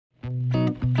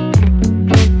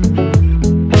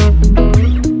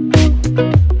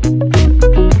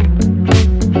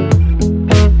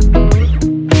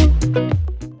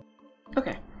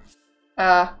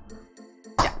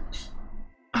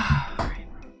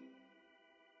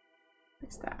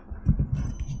Fix that.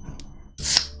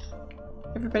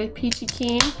 Everybody peachy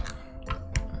keen.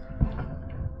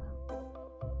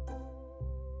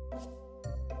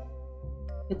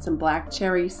 Get some black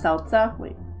cherry seltzer.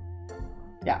 Wait.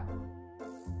 Yeah.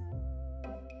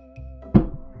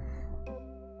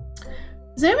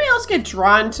 Does anybody else get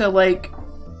drawn to like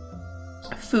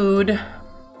food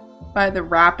by the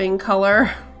wrapping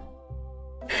color?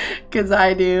 Because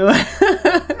I do.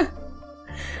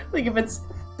 Like if it's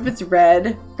red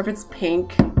or if it's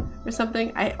pink or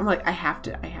something, I'm like I have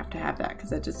to have that because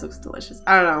that just looks delicious.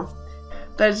 I don't know.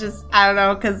 That's just I don't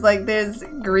know because like there's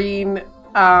green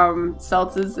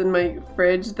seltzers in my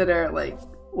fridge that are like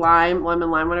lemon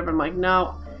lime, whatever. I'm like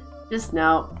no, just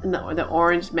no. And the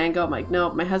orange mango, I'm like no.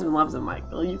 My husband loves them. I'm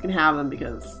like well, you can have them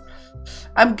because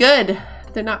I'm good.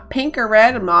 They're not pink or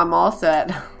red. I'm all set.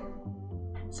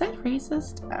 Is that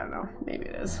racist? I don't know. Maybe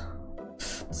it is.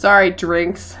 Sorry,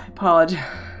 drinks. I apologize.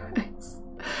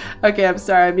 Okay, I'm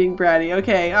sorry. I'm being bratty.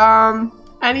 Okay,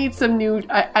 I need some new...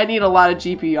 I need a lot of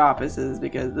GP offices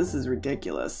because this is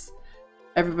ridiculous.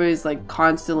 Everybody's like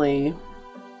constantly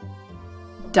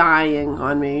dying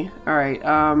on me. Alright,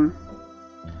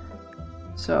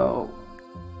 so...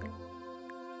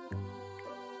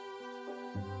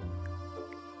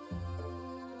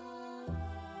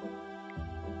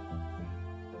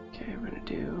 Okay, we're gonna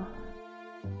do...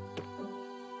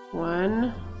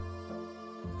 one.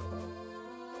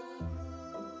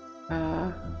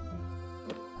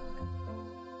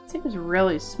 Seems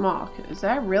really small. Is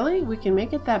that really? We can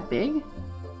make it that big?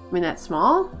 I mean, that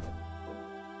small?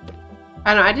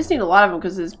 I don't know. I just need a lot of them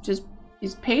because it's just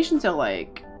these patients are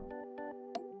like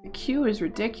the queue is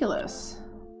ridiculous.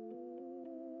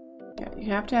 Yeah,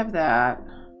 you have to have that.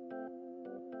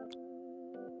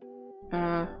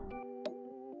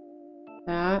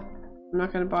 That. I'm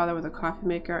not going to bother with a coffee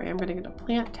maker. I am going to get a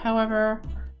plant, however.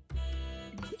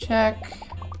 Check.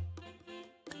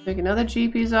 Make another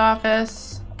GP's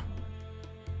office.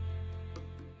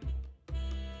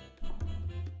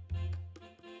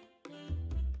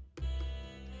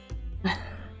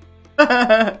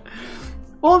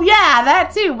 Well, yeah,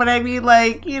 that too. But I mean,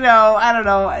 like, you know, I don't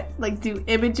know. Like, do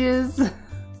images...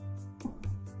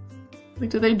 like,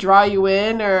 do they draw you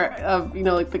in? Or, you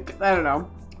know, like, the... I don't know.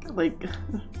 Like...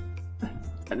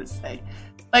 trying to say.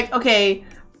 Like, okay.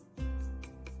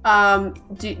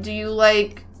 Do you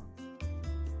like...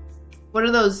 What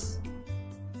are those...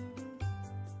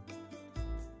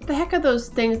 What the heck are those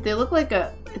things? They look like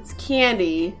a... It's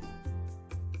candy.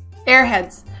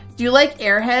 Airheads. Do you like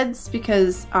Airheads?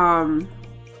 Because,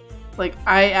 like,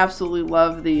 I absolutely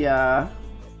love the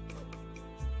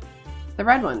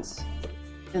red ones.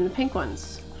 And the pink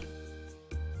ones.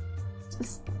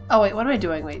 Just, oh, wait, what am I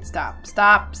doing? Wait, stop.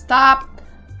 Stop. Stop.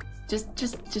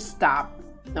 Just stop.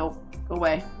 Nope. Go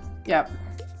away. Yep.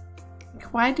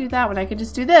 Why do that when I could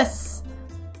just do this?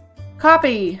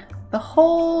 Copy. The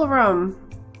whole room.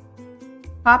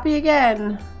 Copy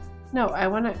again. No, I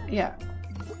want to... Yeah.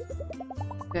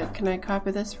 Good. Can I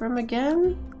copy this room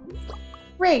again?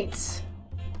 Great.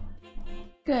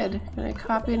 Good. Can I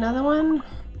copy another one?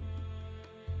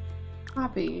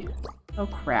 Copy. Oh,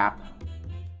 crap.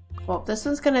 Well, this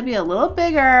one's going to be a little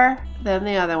bigger than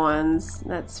the other ones.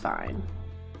 That's fine.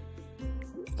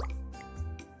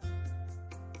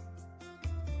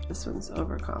 This one's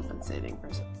overcompensating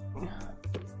for something.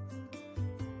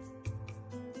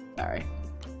 Sorry.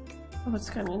 Oh,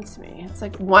 what's going into me? It's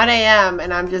like 1 AM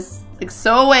and I'm just like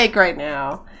so awake right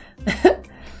now.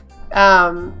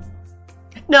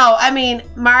 No, I mean,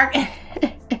 Mark,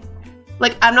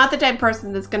 like I'm not the type of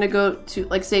person that's gonna go to,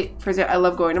 like, say, for example, I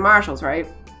love going to Marshall's, right?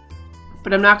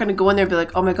 But I'm not gonna go in there and be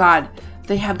like, oh my God,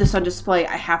 they have this on display.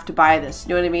 I have to buy this. You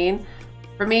know what I mean?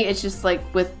 For me, it's just like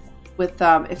with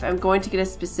if I'm going to get a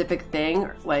specific thing,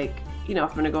 like, you know, if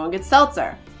I'm gonna go and get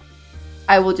seltzer,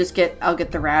 I'll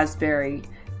get the raspberry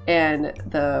and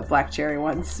the black cherry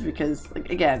ones because,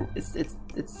 like, again, it's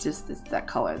that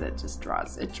color that just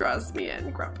draws me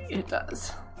in. Grumpy, it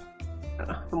does. I don't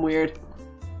know, I'm weird,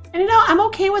 and you know, I'm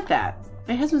okay with that.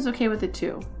 My husband's okay with it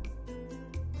too.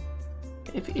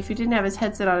 If he didn't have his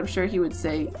headset on, I'm sure he would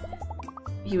say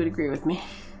he would agree with me.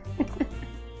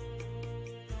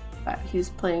 But he's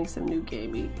playing some new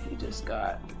game he just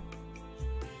got.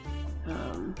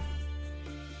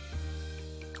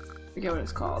 Forget what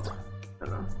it's called. I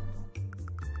don't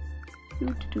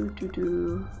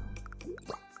know.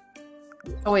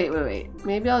 Oh, wait.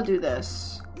 Maybe I'll do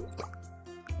this.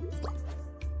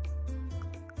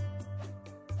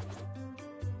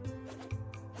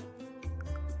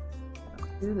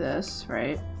 Do this,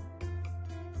 right?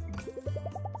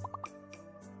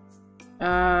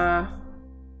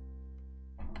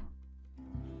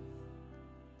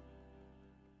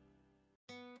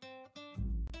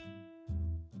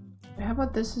 how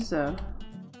about this is a...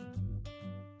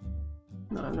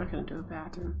 No, I'm not gonna do a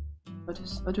bathroom.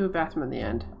 I'll do a bathroom in the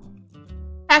end.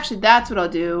 Actually, that's what I'll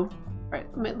do. Right,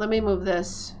 let me move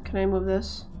this. Can I move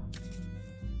this?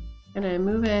 Can I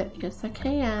move it? Yes, I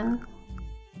can.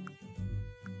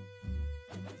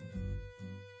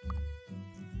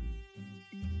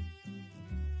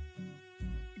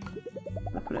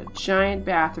 I'll put a giant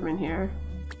bathroom in here.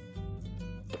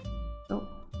 Oh.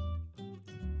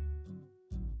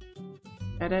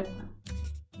 Edit.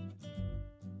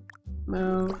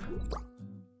 Move.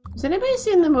 Has anybody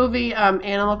seen the movie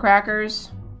Animal Crackers?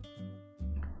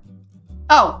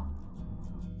 Oh.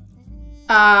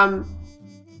 Honey.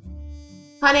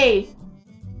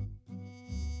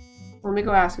 Let me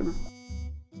go ask him.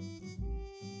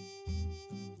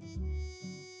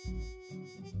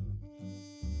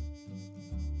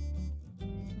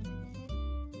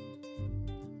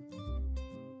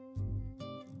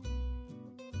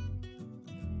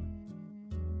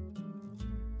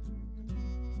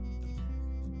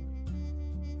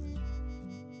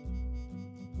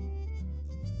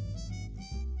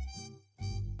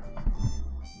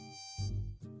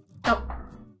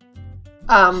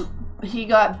 He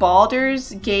got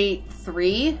Baldur's Gate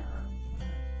 3.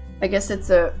 I guess it's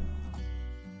a...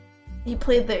 He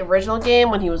played the original game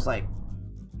when he was like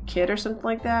a kid or something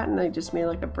like that, and they just made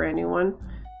like a brand new one.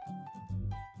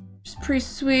 Which is pretty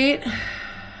sweet.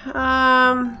 Should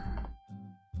I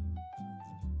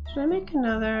make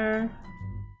another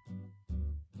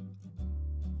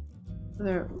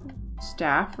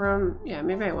staff room? Yeah,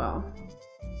 maybe I will.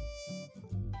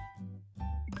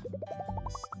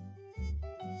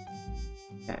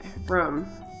 Okay, room.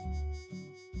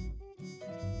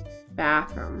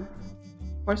 Bathroom.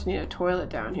 Of course, I need a toilet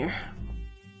down here.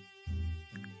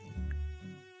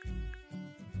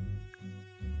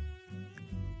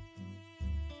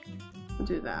 I'll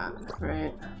do that,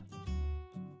 right?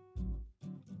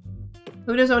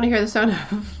 Who doesn't want to hear the sound of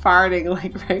farting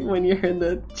like right when you're in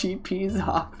the GP's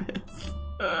office?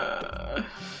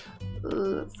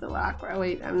 Ooh, that's so awkward.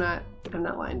 Wait, I'm not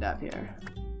lined up here.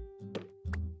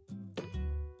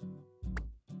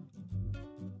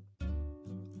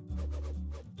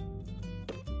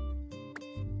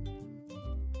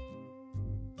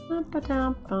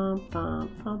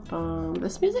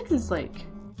 This music is like,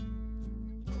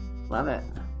 love it.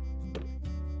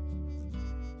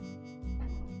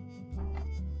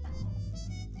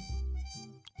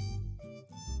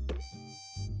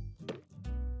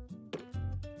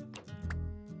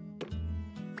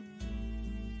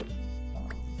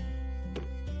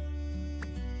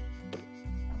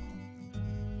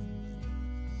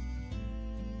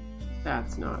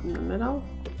 That's not in the middle.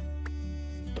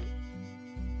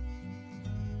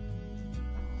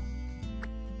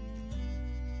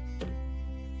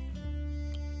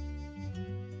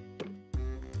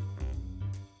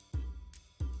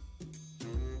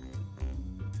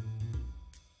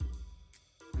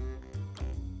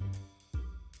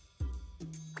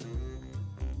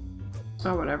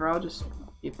 Oh, whatever, I'll just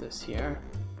keep this here.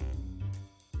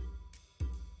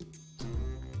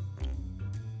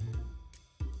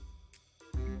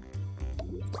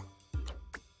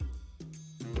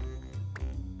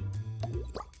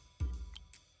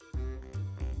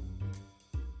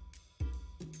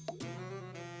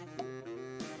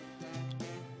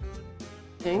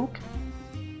 Think.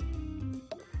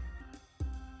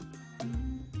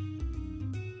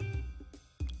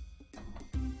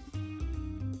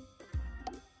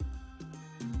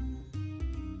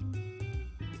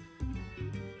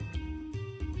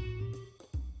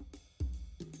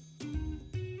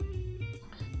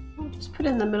 Just put it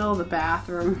in the middle of the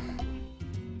bathroom.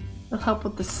 It'll help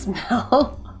with the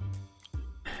smell.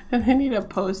 And I need a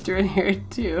poster in here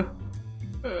too.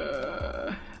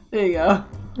 There you go.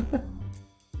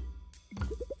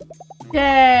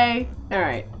 Yay!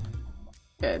 Alright.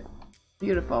 Good.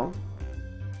 Beautiful.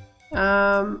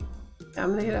 I'm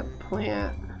gonna get a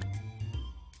plant.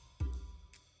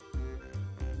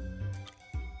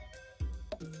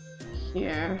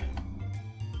 Here.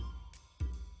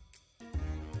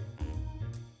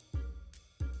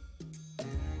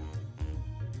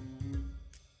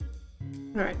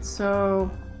 Alright,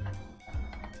 so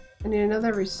I need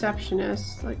another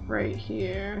receptionist, like right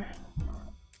here.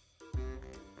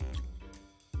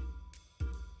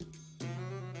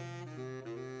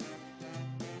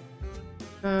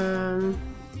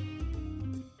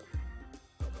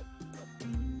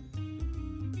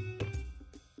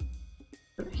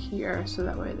 Put it here so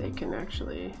that way they can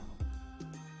actually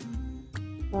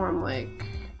form like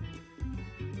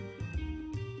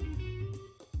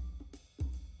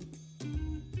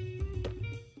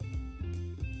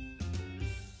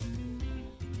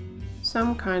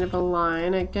some kind of a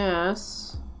line, I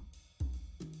guess.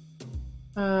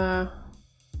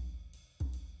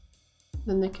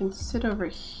 Then they can sit over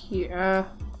here.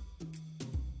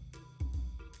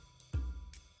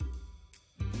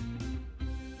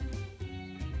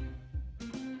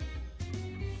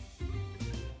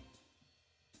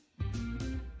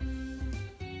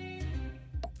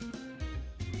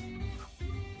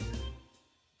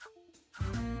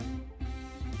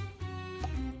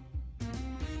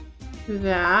 Do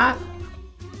that.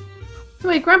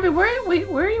 Wait, Grumpy, where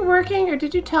are you working? Or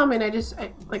did you tell me and I just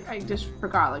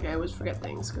forgot. Like I always forget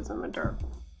things because I'm a derp.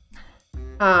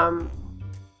 Oh,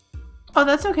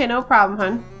 that's okay, no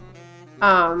problem,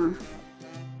 hun.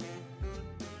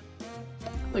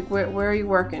 Like where are you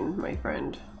working, my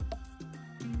friend?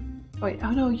 Wait,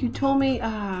 oh no, you told me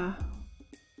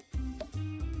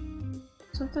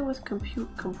something with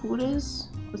computers?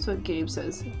 That's what Gabe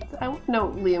says. No,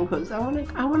 Liam goes, I wanna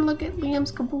look at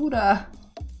Liam's computer.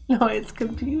 No, it's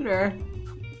computer.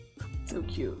 So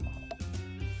cute.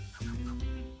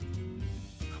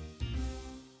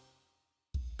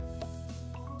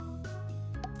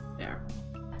 There.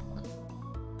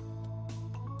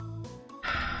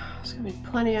 There's gonna be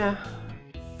plenty of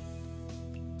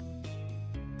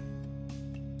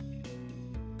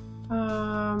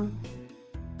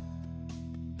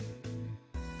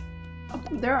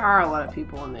there are a lot of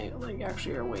people and they like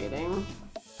actually are waiting.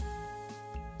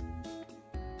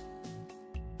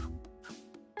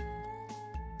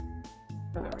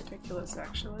 Kind of ridiculous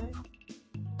actually.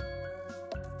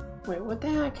 Wait, what the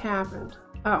heck happened?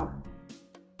 Oh.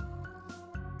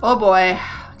 Oh boy.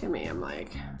 Look at me, I'm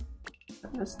like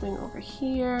putting this thing over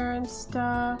here and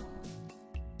stuff.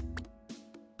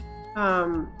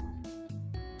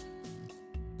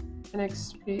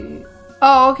 NXP.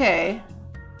 Oh, okay.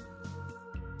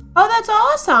 Oh, that's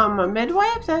awesome! A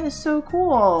midwife? That is so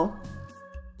cool.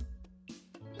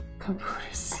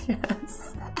 Computers,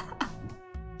 yes.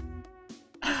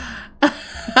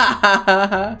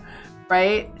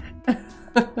 Right?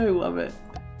 I love it.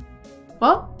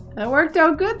 Well, that worked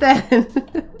out good then.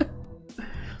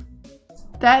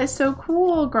 That is so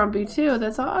cool, Grumpy, too.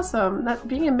 That's awesome. That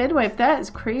being a midwife, that is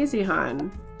crazy,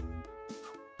 hon.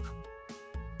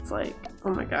 It's like,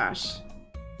 oh my gosh.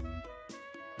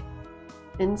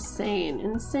 Insane.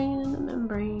 Insane in the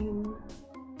membrane.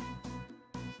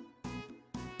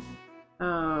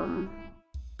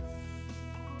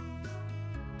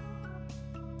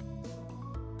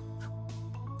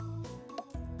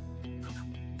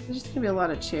 There's just gonna be a lot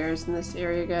of chairs in this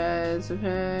area, guys,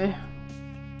 okay?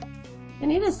 I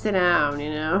need to sit down, you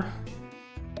know?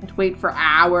 I have to wait for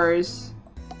hours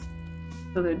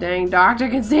so the dang doctor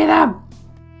can see them!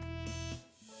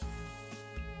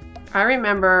 I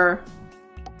remember...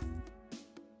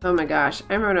 Oh my gosh,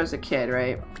 I remember when I was a kid,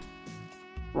 right?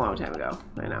 A long time ago,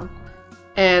 I know.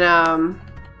 And,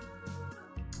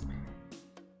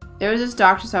 there was this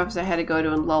doctor's office I had to go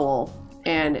to in Lowell.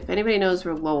 And if anybody knows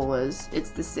where Lowell is, it's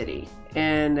the city.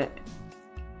 And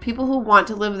people who want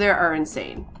to live there are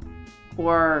insane.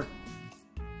 Or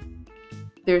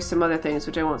there's some other things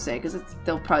which I won't say because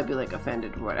they'll probably be like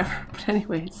offended or whatever. But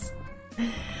anyways,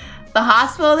 the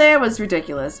hospital there was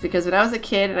ridiculous because when I was a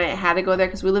kid and I had to go there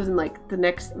because we lived in like we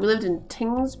lived in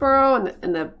Tingsboro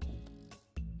and the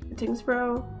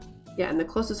Tingsboro, yeah, and the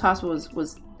closest hospital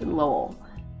was in Lowell.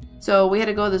 So we had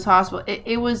to go to this hospital.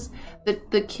 It was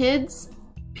the kids'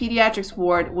 pediatrics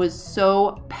ward was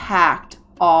so packed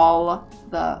all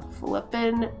the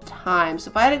flippin' time.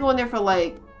 So if I had to go in there for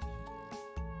like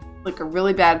a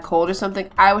really bad cold or something,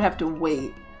 I would have to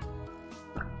wait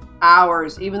for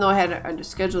hours, even though I had a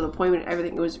scheduled appointment and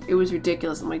everything. It was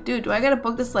ridiculous. I'm like, dude, do I gotta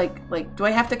book this like do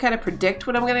I have to kind of predict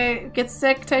when I'm gonna get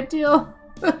sick type deal?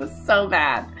 It was so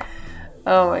bad.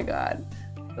 Oh my god.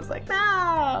 I was like,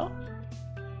 no.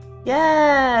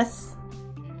 Yes.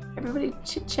 Everybody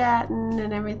chit-chatting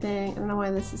and everything. I don't know why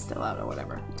this is still out or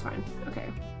whatever. It's fine.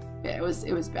 Okay. Yeah, it was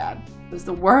bad. It was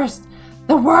the worst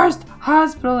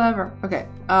hospital ever. Okay.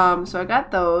 So I got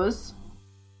those.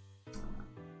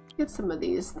 Get some of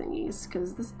these thingies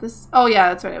because this. Oh yeah,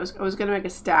 that's right. I was gonna make a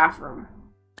staff room.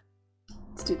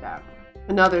 Let's do that.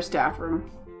 Another staff room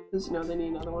because you know they need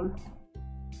another one.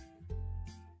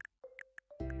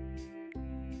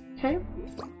 Okay.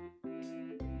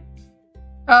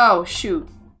 Oh shoot.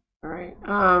 All right.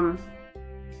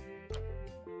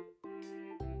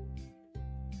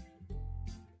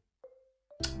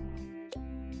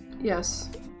 Yes.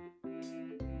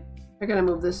 I gotta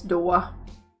move this door.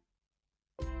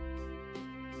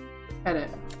 Edit.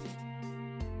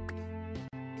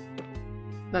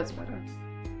 That's better.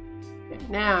 Okay,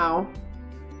 now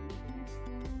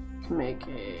to make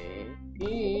a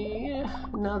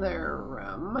Another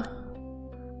room.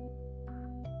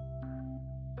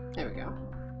 There we go.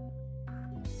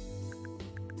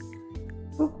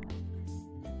 Oop.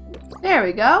 There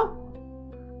we go.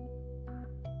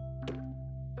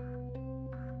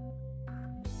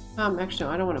 Actually,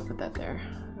 no, I don't want to put that there.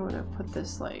 I want to put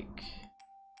this like.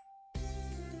 I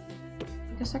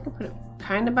guess I could put it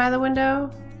kind of by the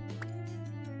window.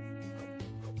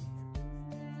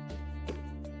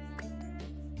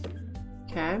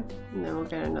 Okay, and then we'll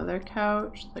get another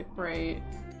couch like right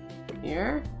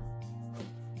here.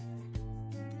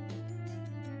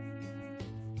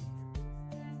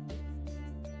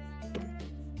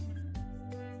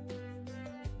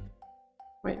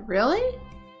 Wait, really?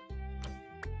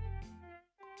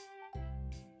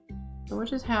 So what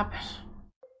just happened?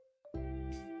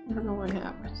 I don't know what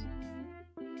happened.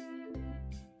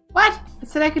 What? I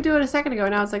said I could do it a second ago,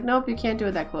 and now it's like, nope, you can't do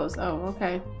it that close. Oh,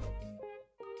 okay.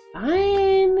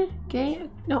 Fine. Okay.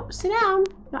 No, sit down.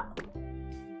 No.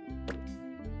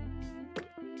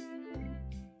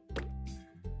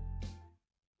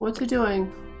 What's it doing?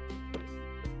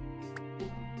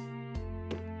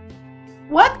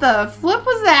 What the flip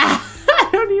was that? I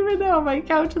don't even know. My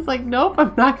couch is like, nope,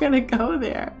 I'm not gonna go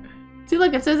there. See,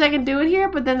 look, it says I can do it here,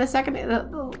 but then the second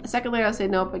later I'll say,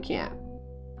 nope, I can't.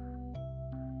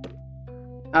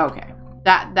 Okay,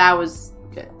 that was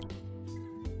good.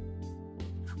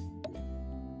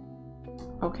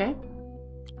 Okay.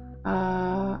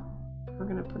 We're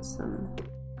gonna put some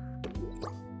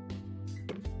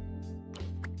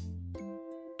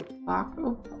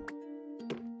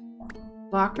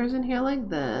lockers in here like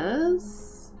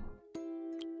this.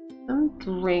 Some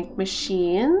drink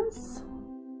machines.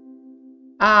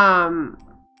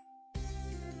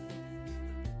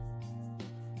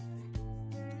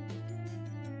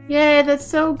 Yay, that's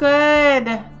so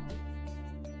good.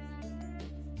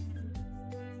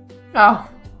 Oh,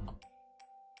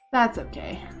 that's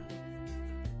okay.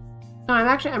 No,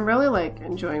 I'm really like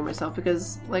enjoying myself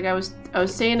because like I was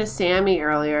saying to Sammy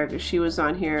earlier because she was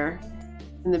on here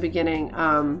in the beginning.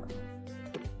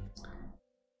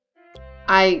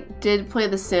 I did play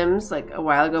The Sims like a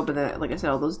while ago, but then like I said,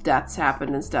 all those deaths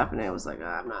happened and stuff, and I was like, oh,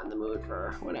 I'm not in the mood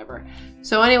for whatever.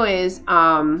 So, anyways,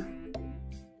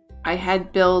 I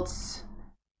had built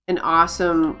an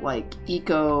awesome like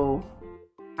eco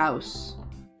house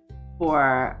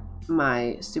for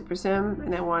my Super Sim,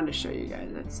 and I wanted to show you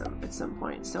guys at some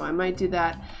point. So I might do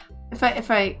that if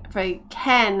I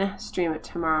can stream it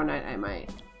tomorrow night. I might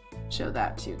show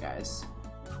that to you guys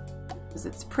because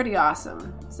it's pretty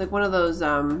awesome. It's like one of those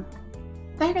what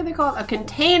the heck are they called? A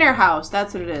container house.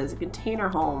 That's what it is. A container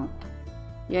home.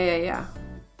 Yeah.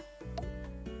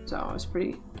 So I was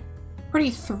pretty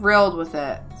thrilled with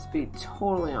it, to be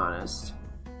totally honest.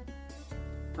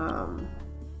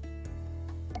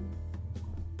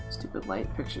 Stupid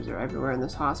light pictures are everywhere in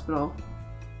this hospital.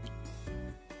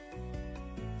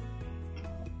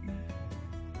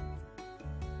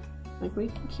 Like, we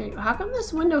can carry. How come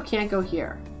this window can't go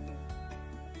here?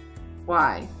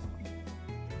 Why?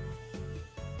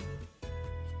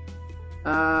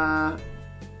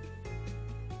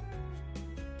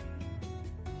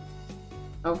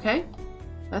 Okay.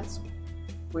 That's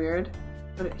weird.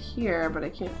 Put it here, but I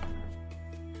can't.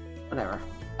 Whatever.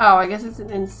 Oh, I guess it's an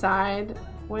inside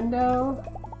window.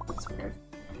 That's weird.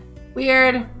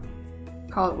 Weird.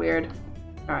 Call it weird.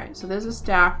 Alright, so there's a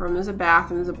staff room, there's a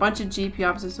bathroom, there's a bunch of GP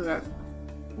offices, so we got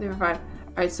number 5.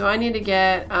 Alright, so I need to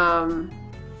get I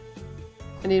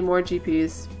need more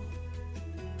GPs.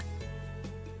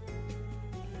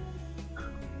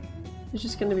 There's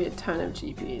just gonna be a ton of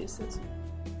GPs. It's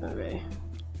gonna be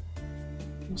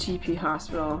GP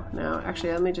hospital. Now,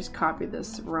 actually, let me just copy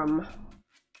this room.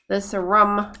 This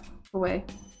room away.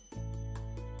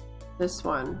 This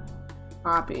one.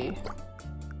 Copy.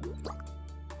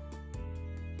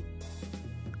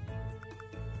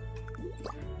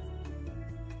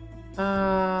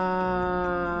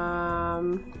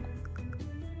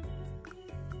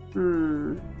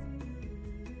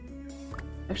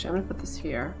 Actually, I'm gonna put this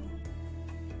here.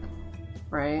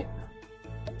 Right?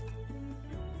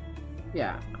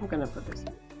 Yeah, I'm gonna put this.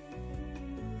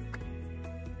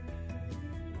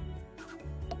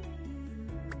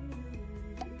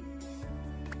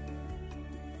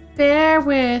 Bear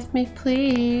with me,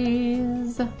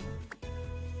 please.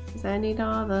 Because I need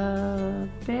all the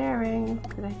bearing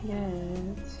that I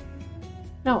can get.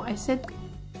 No, I said.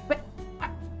 But.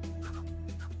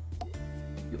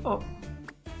 Oh.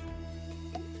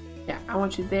 Yeah, I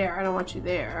want you there. I don't want you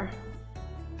there.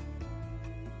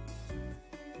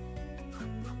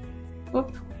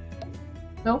 Whoop.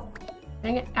 Nope.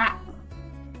 Dang it. Ah.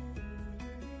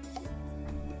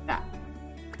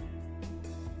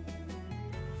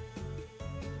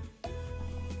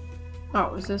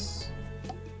 Oh, is this?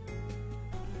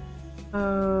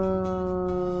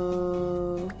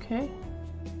 Okay.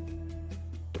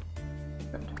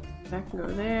 Good. That can go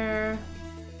there.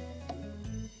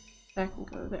 That can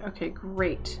go there. Okay,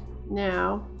 great.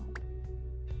 Now.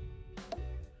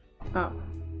 Oh.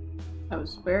 That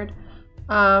was weird.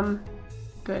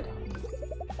 Good.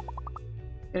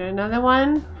 Get another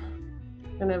one.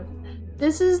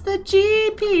 This is the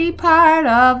GP part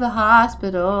of the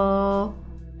hospital.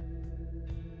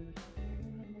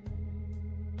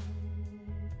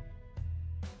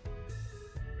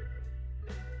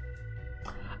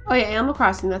 Oh yeah, Animal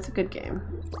Crossing, that's a good game.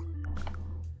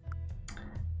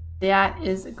 That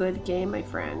is a good game, my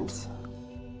friends.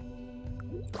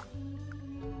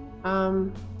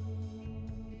 I'm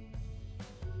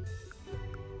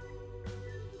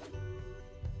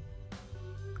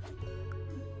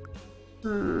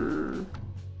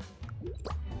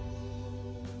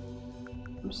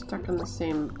stuck in the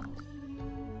same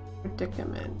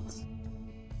predicament.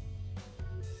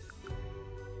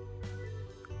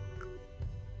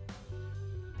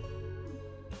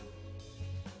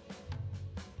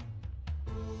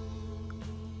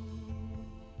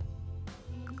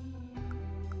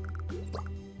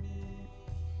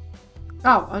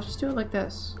 Oh, I'll just do it like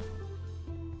this.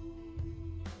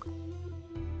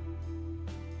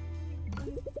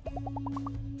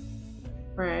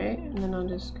 Right, and then I'll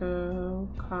just go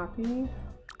copy.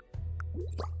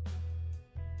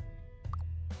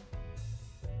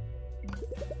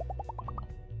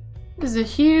 This is a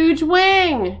huge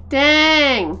wing!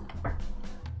 Dang!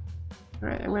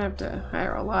 Alright, I'm gonna have to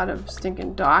hire a lot of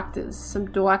stinking doctors.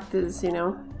 Some doctors, you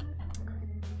know.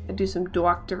 I do some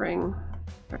doctoring.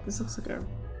 This looks like a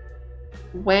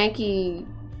wanky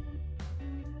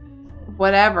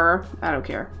whatever. I don't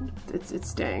care. It's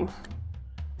staying.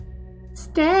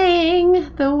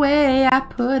 Staying the way I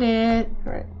put it.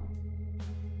 Alright.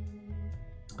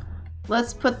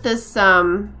 Let's put this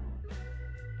thing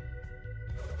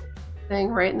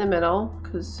right in the middle,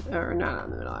 or not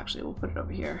in the middle actually, we'll put it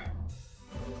over here.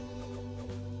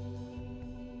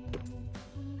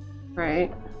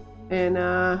 Right. And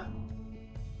I'm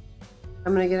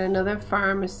gonna get another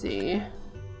pharmacy.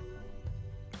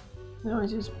 No,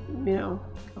 it's just, you know,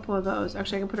 a couple of those.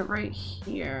 Actually, I can put it right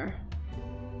here.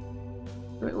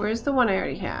 Wait, where's the one I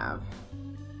already have?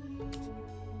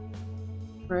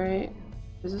 Right.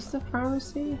 Is this the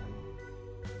pharmacy?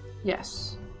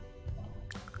 Yes.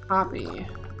 Copy.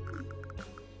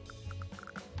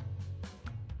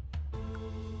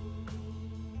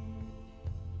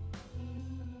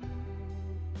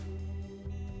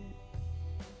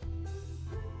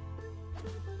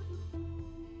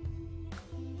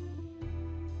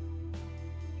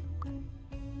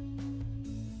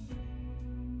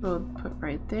 We'll put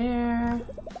right there.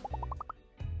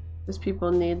 These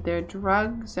people need their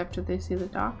drugs after they see the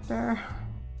doctor.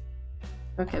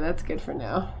 Okay, that's good for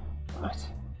now. What?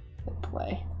 Hit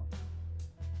play.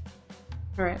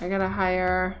 Alright, I gotta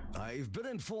hire. I've been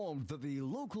informed that the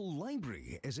local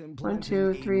library is 1,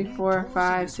 2, 3, 4,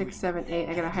 5, 6, 7, 8.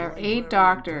 I gotta hire 8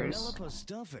 doctors.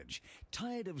 Staffage,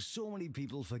 tired of so many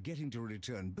people forgetting to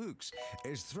return books,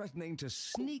 is threatening to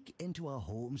sneak into our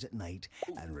homes at night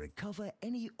and recover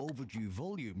any overdue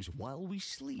volumes while we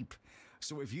sleep.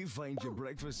 So if you find your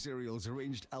breakfast cereals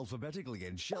arranged alphabetically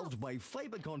and shelved by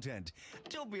fiber content,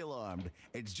 don't be alarmed.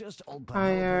 It's just old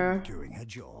Panel doing her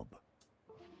job.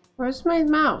 Where's my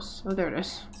mouse? Oh, there it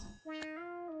is.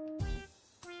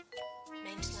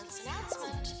 Maintenance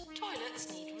announcement. Toilets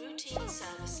need routine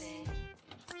servicing.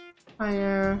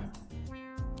 Hire.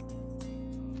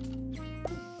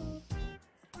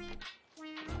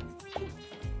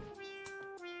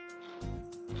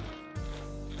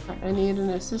 I need an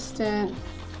assistant.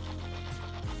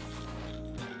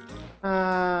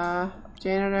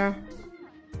 Janitor.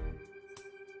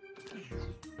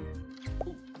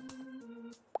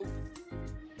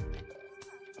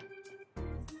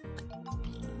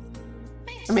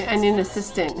 I mean, I need an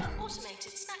assistant. Automated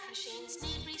snack machines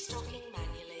need restocking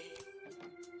manually.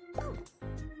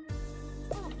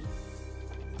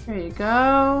 There you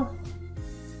go.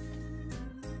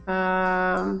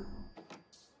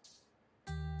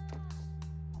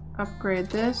 Upgrade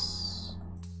this.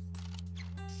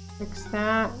 Fix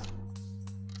that.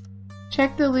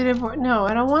 Check the leaderboard. No,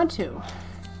 I don't want to.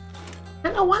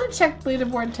 I don't want to check the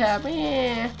leaderboard tab.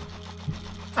 Janitor,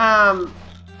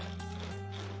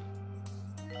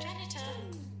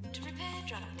 to repair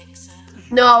drug mixer.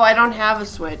 No, I don't have a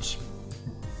Switch.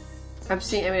 I've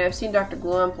seen Dr.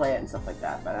 Gloom play it and stuff like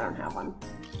that, but I don't have one.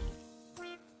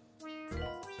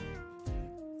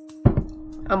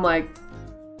 I'm like,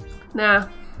 nah,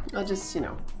 I'll just, you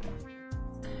know,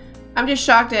 I'm just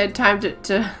shocked I had time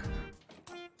to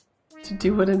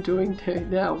do what I'm doing right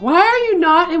now. Why are you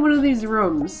not in one of these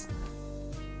rooms?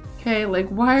 Okay, like,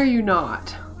 why are you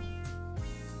not?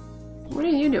 What are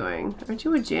you doing? Aren't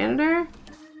you a janitor?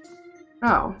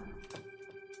 Oh.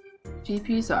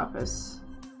 GP's office.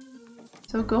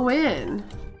 So go in.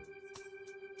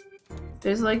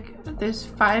 There's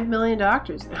 5 million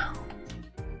doctors now.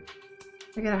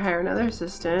 I gotta hire another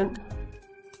assistant.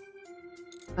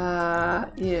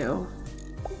 You.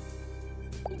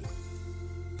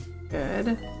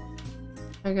 Good.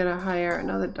 I gotta hire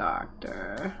another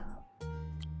doctor.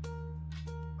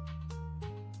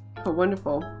 Oh,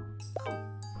 wonderful.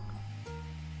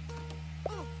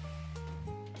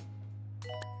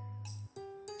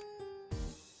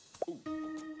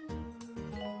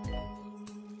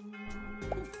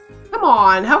 Come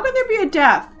on, how can there be a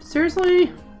death?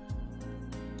 Seriously?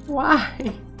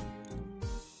 Why?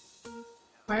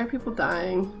 Why are people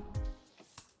dying?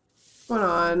 What's going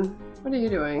on? What are you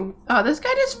doing? Oh, this guy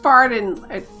just farted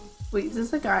and... wait, is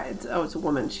this a guy? Oh, it's a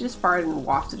woman. She just farted and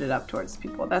wafted it up towards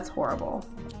people. That's horrible.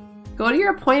 Go to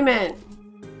your appointment.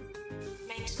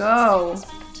 Go.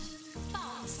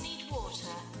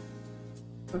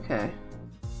 Okay.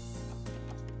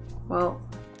 Well...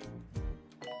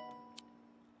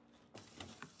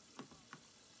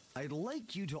 I'd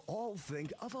like you to all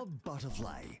think of a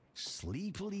butterfly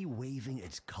sleepily waving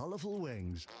its colorful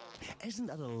wings. Isn't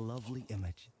that a lovely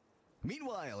image?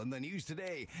 Meanwhile, in the news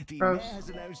today, the mayor has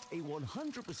announced a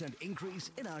 100% increase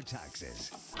in our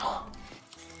taxes. A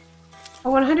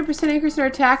 100% increase in our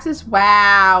taxes?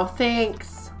 Wow,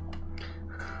 thanks.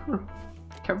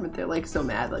 Government, they're like so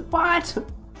mad, like, what?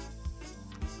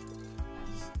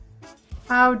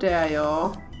 How dare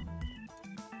you?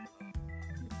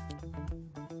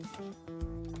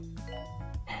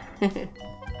 Warning.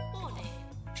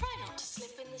 Try not to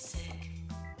slip when the sick.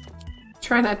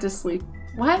 Try not to sleep.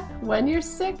 What? When you're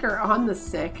sick or on the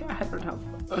sick? I don't know.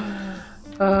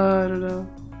 I don't know.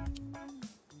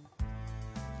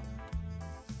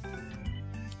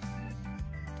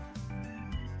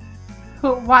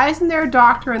 Why isn't there a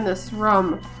doctor in this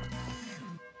room?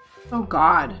 Oh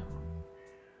God.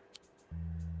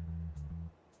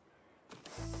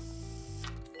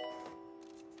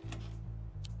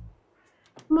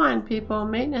 Come on, people.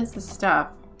 Maintenance is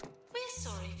stuff. We're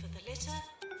sorry for the litter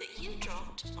that you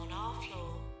dropped on our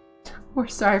floor. We're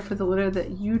sorry for the litter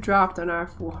that you dropped on our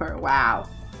floor. Wow.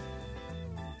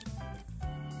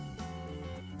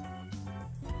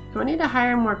 Do I need to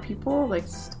hire more people? Like,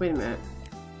 wait a minute.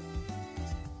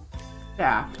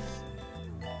 Staff.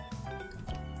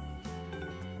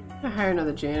 I'm gonna hire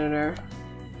another janitor.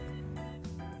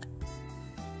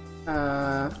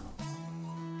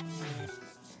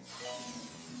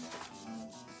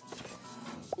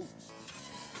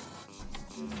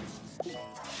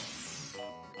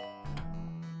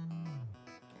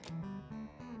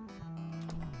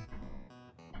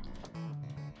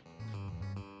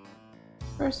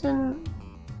 Person.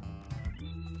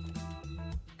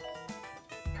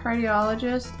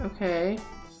 Cardiologist, okay.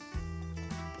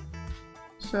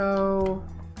 So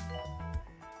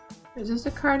is this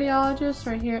a cardiologist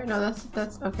right here? No,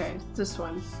 that's okay, it's this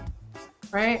one.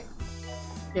 Right?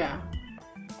 Yeah.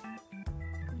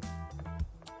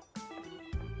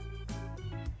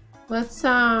 Let's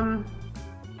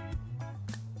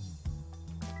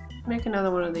make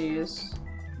another one of these.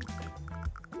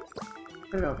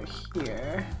 Put it over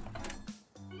here.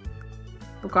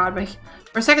 Oh God,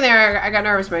 for a second there, I got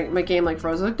nervous. My game like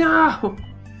froze. I was like, no!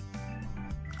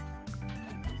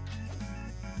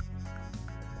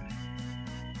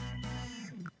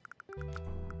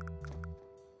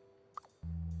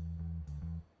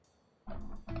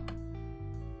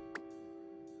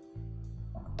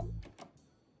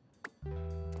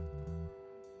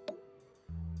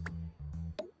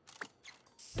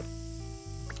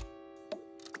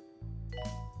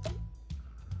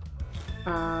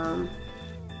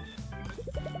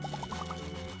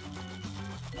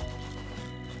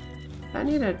 I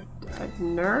need a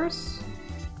nurse?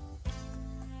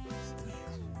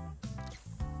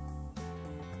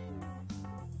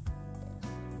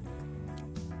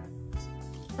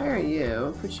 Where are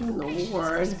you? Put you in the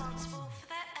ward. Responsible for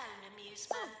their own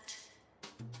amusement.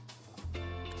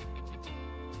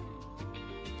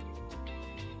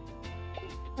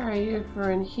 Where are you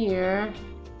for in here?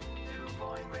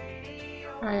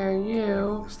 Where are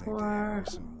you for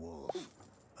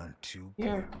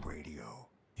here? Radio.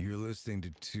 You're listening to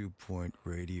 2 Point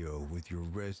Radio with your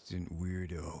resident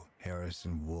weirdo,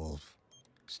 Harrison Wolf.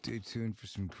 Stay tuned for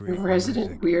some great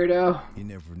Resident music. weirdo. You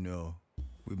never know.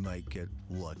 We might get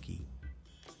lucky.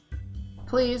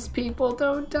 Please, people,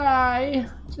 don't die.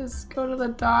 Just go to the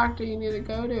doctor you need to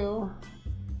go to.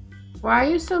 Why are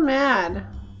you so mad?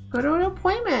 Go to an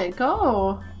appointment.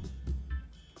 Go.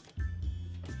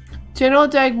 General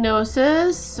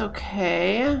diagnosis.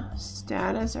 Okay.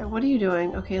 Status. Or what are you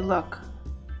doing? Okay, look.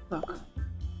 Look.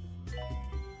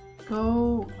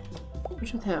 Go.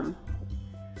 What's with him?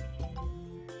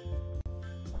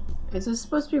 Is this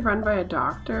supposed to be run by a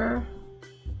doctor?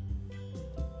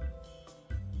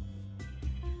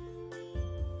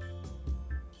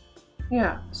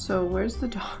 Yeah, so where's the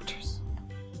doctors?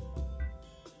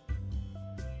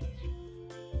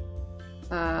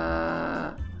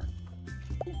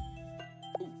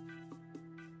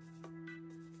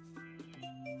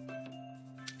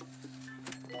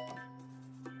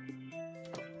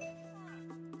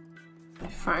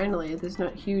 Finally, there's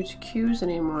not huge queues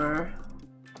anymore.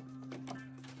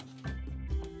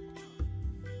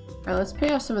 Alright, let's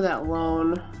pay off some of that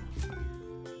loan.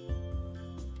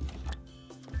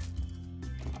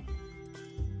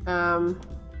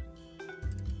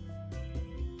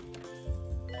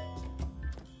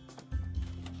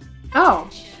 Oh,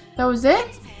 that was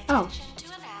it? Oh.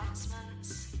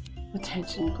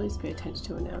 Attention, please pay attention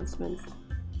to announcements.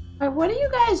 Alright, what are you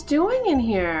guys doing in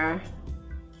here?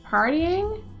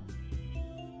 Partying?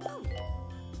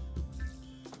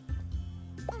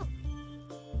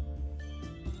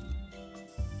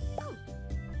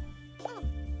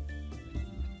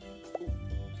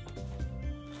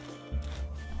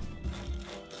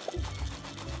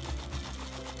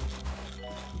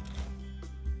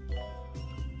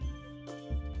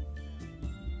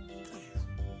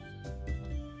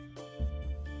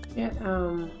 Yeah,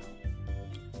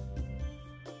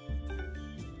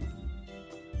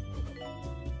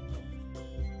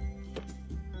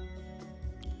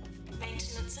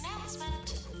 Maintenance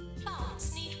announcement.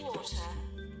 Plants need water.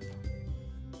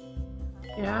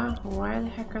 yeah, why the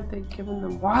heck aren't they giving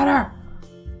them water?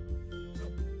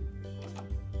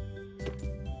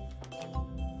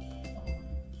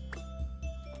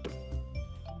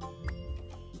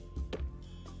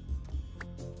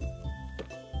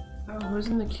 Oh, who's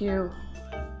in the queue?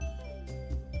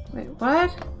 Wait,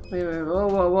 what? Wait, whoa,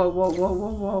 whoa, whoa, whoa, whoa,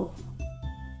 whoa, whoa.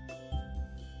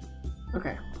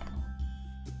 Okay.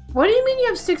 What do you mean you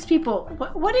have 6 people?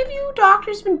 What have you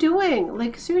doctors been doing?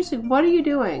 Like, seriously, what are you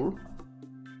doing?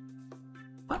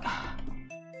 What?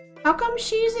 How come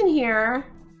she's in here?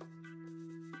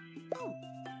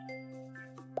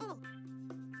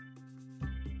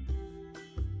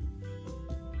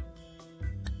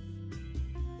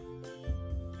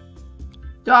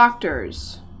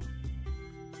 Doctors.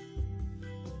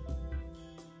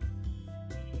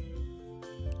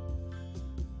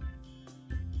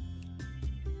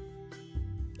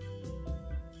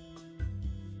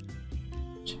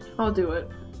 I'll do it.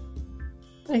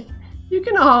 Like, you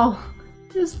can all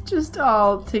just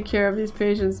all take care of these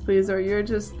patients, please, or you're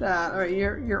just that, or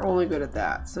you're only good at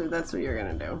that. So that's what you're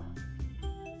gonna do.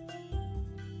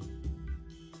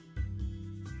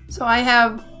 So I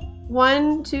have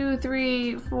 1, 2,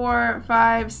 3, 4,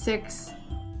 5, 6,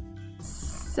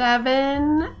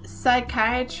 7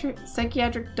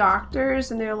 psychiatric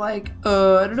doctors, and they're like,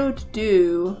 I don't know what to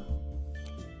do.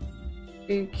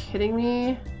 Are you kidding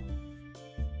me?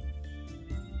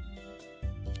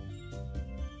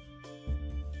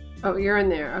 Oh, you're in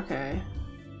there, okay.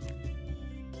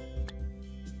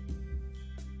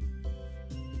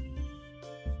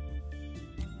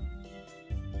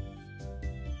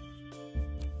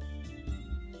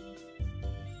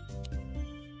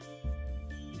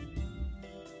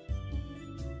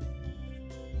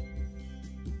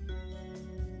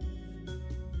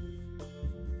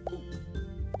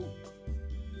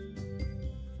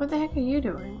 What the heck are you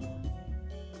doing?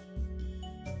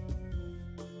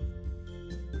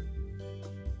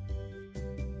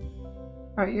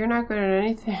 Alright, you're not good at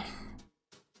anything.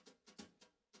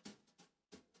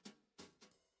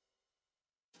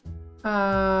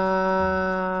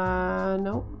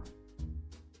 Nope.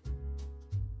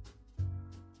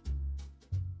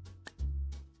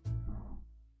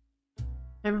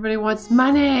 Everybody wants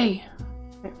money!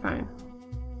 Okay, fine.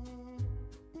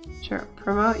 Sure,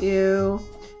 promote you.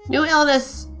 New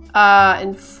illness,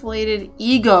 inflated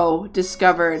ego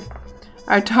discovered.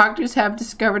 Our doctors have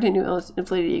discovered a new illness,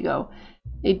 inflated ego.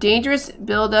 A dangerous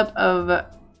buildup of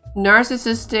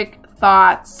narcissistic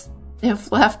thoughts.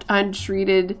 If left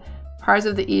untreated, parts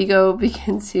of the ego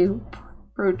begin to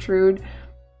protrude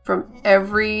from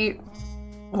every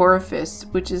orifice,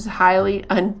 which is highly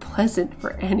unpleasant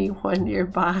for anyone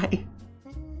nearby.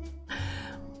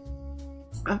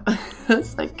 A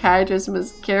psychiatrist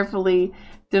must carefully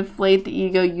Deflate the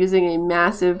ego using a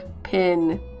massive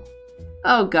pin.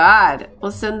 Oh God.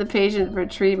 We'll send the patient for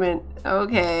treatment.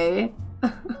 Okay.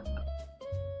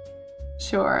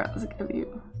 Sure, let's give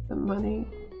you the money.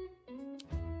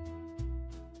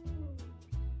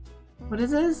 What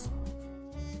is this?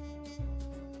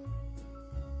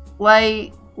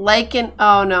 Lichen.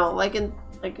 Oh no,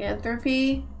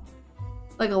 lycanthropy?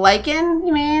 Like a lichen,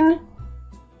 you mean?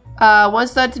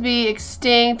 Once thought to be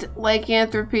extinct,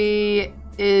 lycanthropy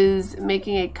is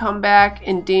making a comeback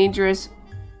in dangerous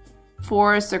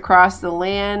forests across the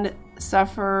land.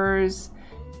 Sufferers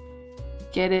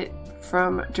get it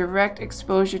from direct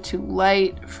exposure to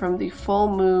light from the full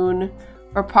moon,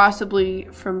 or possibly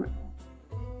from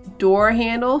door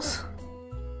handles.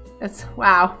 That's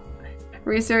wow.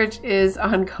 Research is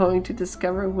ongoing to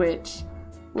discover which.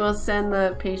 We'll send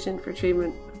the patient for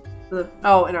treatment.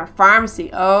 Oh, in our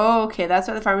pharmacy. Oh, okay, that's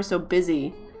why the pharmacy's so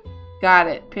busy. Got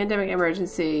it. Pandemic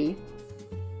emergency.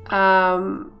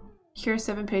 Cure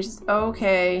 7 patients.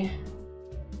 Okay.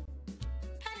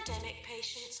 Pandemic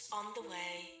patients on the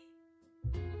way.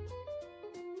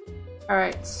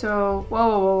 Alright, so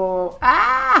whoa.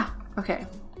 Ah! Okay.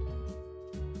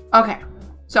 Okay.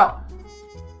 So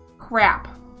crap.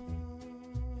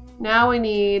 Now we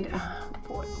need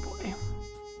boy.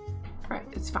 Alright,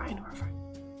 it's fine. We're fine.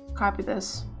 Copy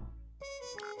this.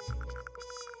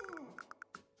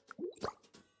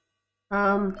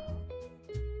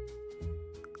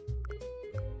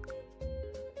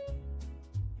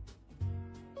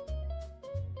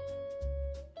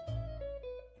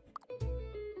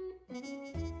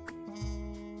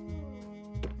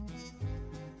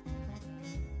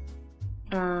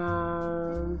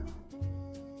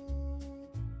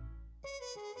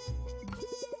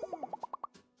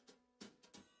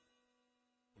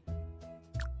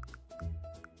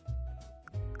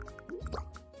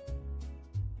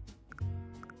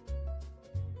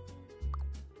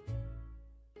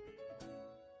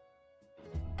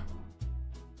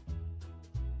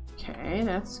 Okay,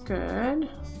 that's good.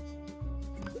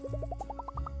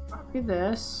 Copy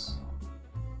this.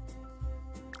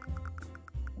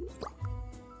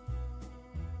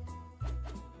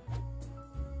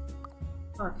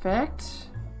 Perfect.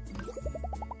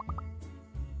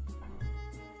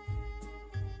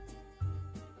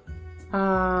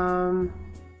 Oh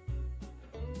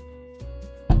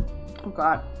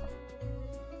God.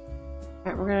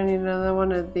 Alright, we're gonna need another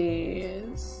one of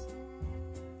these.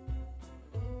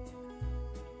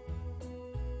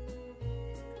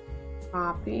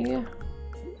 Copy.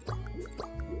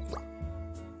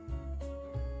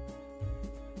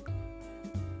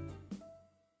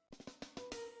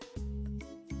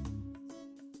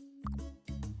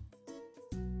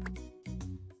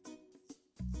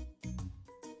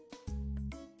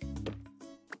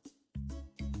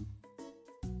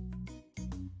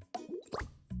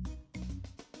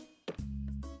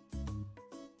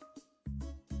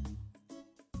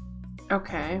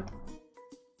 Okay.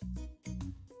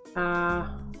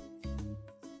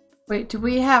 Wait, do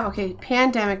we have, okay,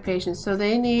 pandemic patients, so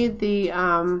they need the,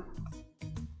 I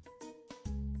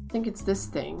think it's this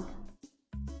thing.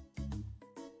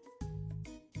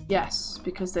 Yes,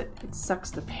 because it sucks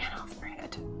the pan off their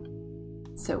head.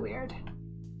 So weird,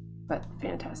 but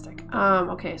fantastic.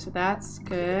 Okay, so that's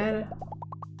good.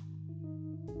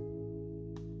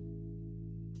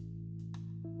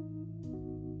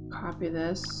 Copy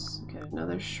this, get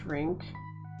another shrink.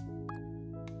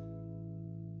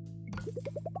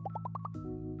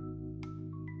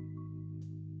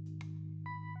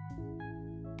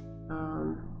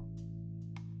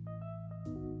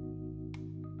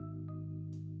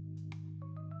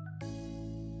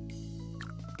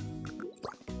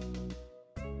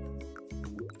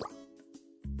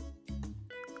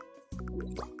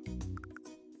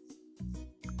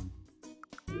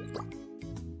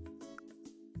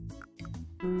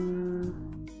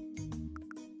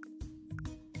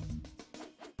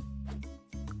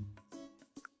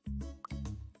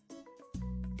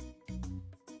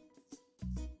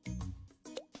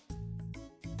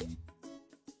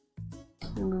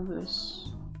 Remove this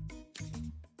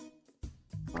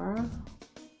to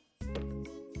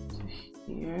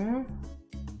here.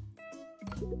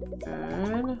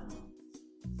 Good.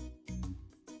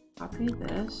 Copy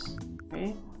this.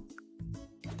 Okay.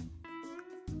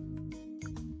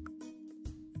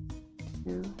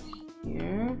 To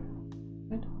here.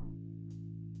 Good.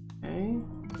 Okay.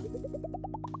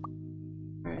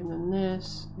 Alright, and then this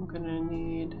I'm gonna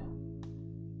need.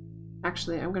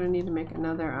 Actually, I'm gonna need to make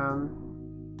another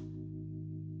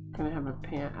gonna have a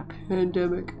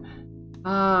pandemic.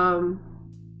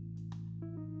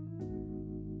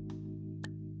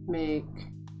 Make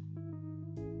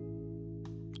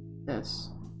this.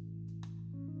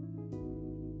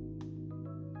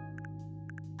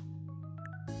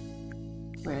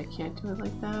 Wait, I can't do it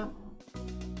like that?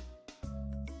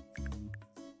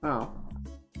 Oh.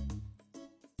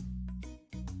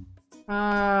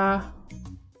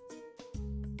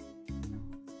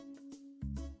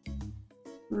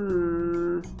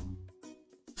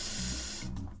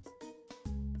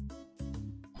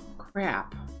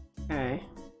 Crap. Okay.